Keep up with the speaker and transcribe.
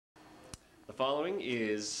following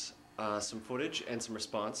is some footage and some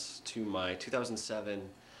response to my 2007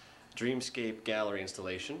 Dreamscape gallery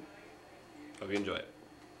installation. Hope you enjoy it.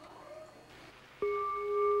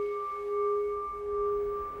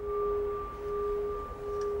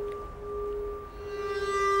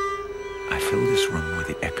 I fill this room with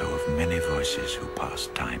the echo of many voices who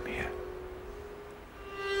passed time here.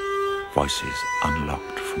 Voices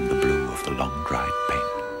unlocked from the blue of the long-dried paint.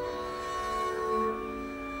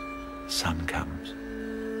 Sun comes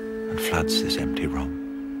and floods this empty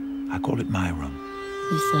room. I call it my room.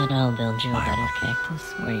 You said I'll build you a better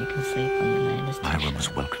cactus where you can sleep when the night is too My room short.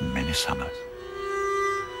 has welcomed many summers,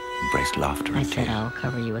 embraced laughter I and said tears. I'll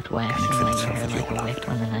cover you with wax Can it and fill light your itself hair with like your a wick laughter?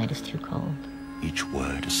 when the night is too cold. Each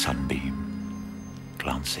word a sunbeam,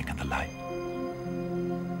 glancing in the light.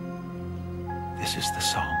 This is the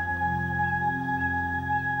song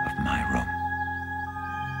of my room.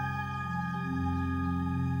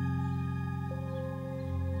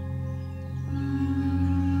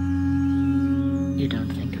 You don't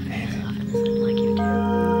think of me as often as I'd like you to.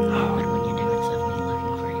 But when you do, it's of me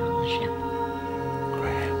looking for you on the ship.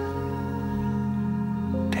 Graham.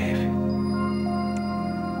 David.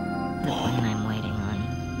 The plane I'm waiting on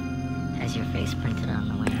has your face printed on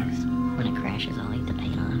the wings. When it crashes, I'll eat the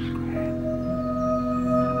paint off.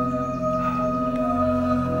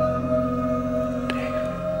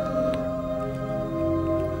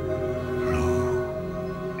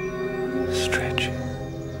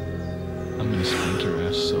 I'm gonna spank your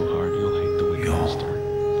ass so hard you'll hate the way you start.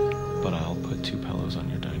 But I'll put 2 pillows on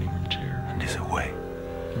your dining room chair. And is away.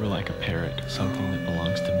 You're like a parrot, something that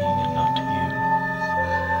belongs to me and not to you.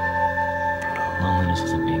 Loneliness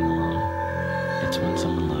isn't being alone. It's when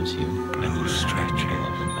someone loves you and you don't have to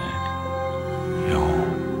love them back.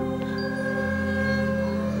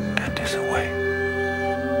 And is away.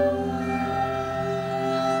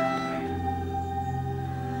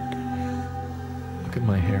 Look at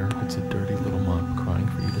my hair. It's a dirty little mop crying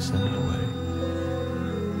for you to send it away.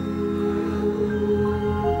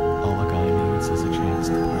 All a guy needs is a chance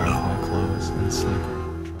to put off my clothes and sleep.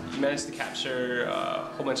 You managed to capture a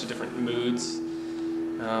whole bunch of different moods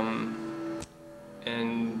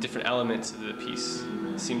and different elements of the piece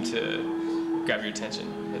seemed to grab your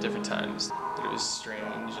attention at different times. That it was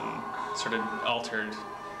strange and sort of altered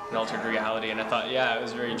reality, and I thought, yeah, it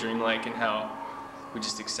was very dreamlike in how we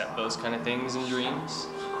just accept those kind of things in dreams,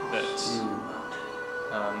 that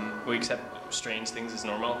we accept strange things as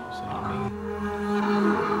normal.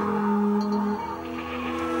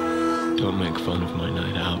 Don't make fun of my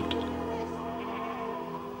night out.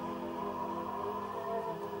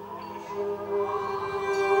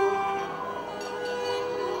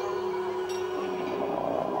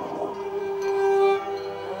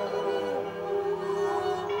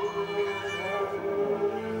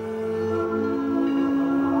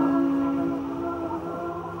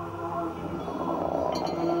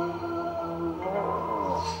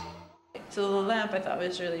 So the lamp I thought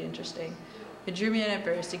was really interesting. It drew me in at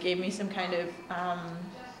first. It gave me some kind of, I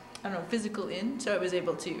don't know, physical in. So I was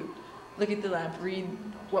able to look at the lamp, read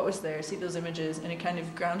what was there, see those images, and it kind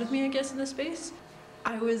of grounded me, I guess, in the space.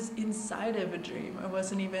 I was inside of a dream. I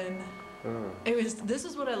wasn't even, this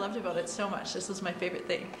is what I loved about it so much. This was my favorite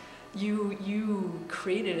thing. You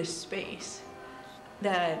created a space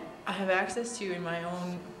that I have access to in my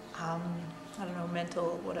own, I don't know,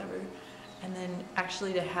 mental whatever. And then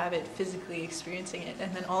actually to have it physically experiencing it,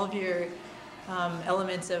 and then all of your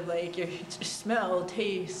elements of like your smell,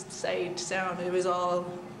 taste, sight, sound, it was all,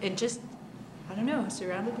 it just, I don't know,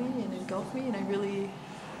 surrounded me and engulfed me, and I really,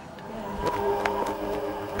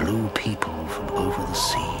 Blue people from over the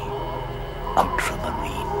sea,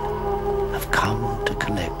 ultramarine, have come to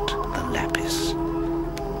collect the lapis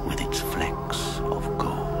with its flecks of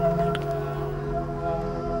gold.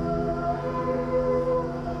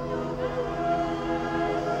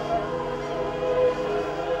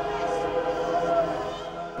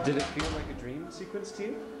 Did it feel like a dream sequence to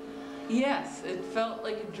you? Yes, it felt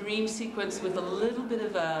like a dream sequence with a little bit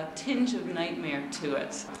of a tinge of nightmare to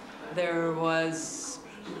it. There was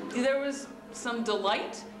some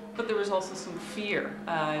delight, but there was also some fear.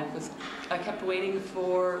 I kept waiting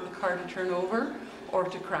for the car to turn over or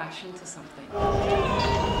to crash into something.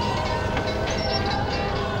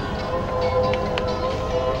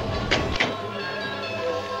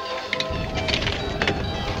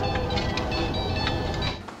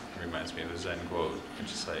 Reminds me of a Zen quote,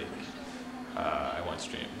 which is like, I once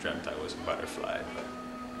dreamt I was a butterfly, but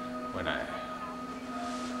when I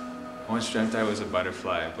once dreamt I was a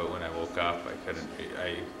butterfly, but when I woke up,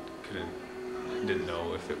 I didn't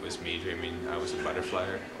know if it was me dreaming I was a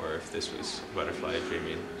butterfly or if this was a butterfly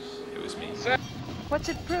dreaming it was was me. What's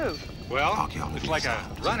it prove? Well, it's like a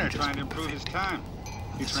runner trying to improve his time.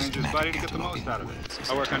 He trains his body to get the most out of it.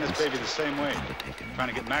 I work on this baby the same way, trying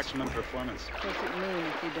to get maximum performance. What's it mean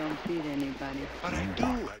if you don't beat anybody? But I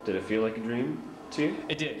do. Did it feel like a dream to you?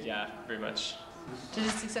 It did, yeah, very much. Did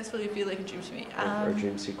it successfully feel like a dream to me? Or a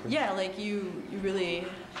dream sequence? Yeah, like you really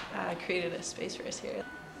created a space for us here.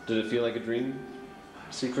 Did it feel like a dream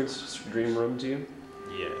sequence, dream room to you?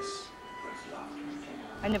 Yes.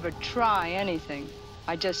 I never try anything.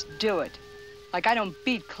 I just do it. Like I don't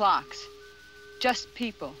beat clocks. Just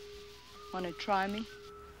people. Want to try me?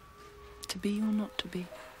 To be or not to be?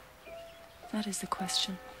 That is the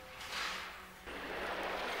question.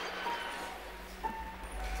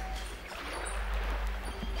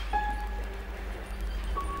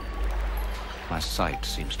 My sight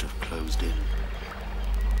seems to have closed in.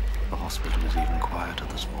 The hospital is even quieter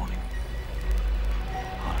this morning.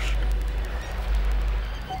 Hushed.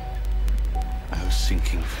 I have a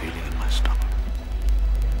sinking feeling in my stomach.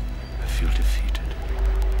 I feel defeated.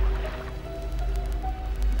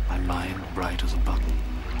 My mind bright as a button,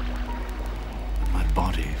 and my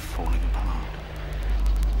body falling apart.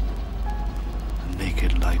 A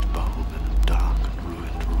naked light bulb in a dark and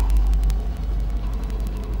ruined room.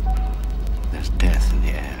 There's death in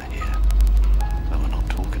the air.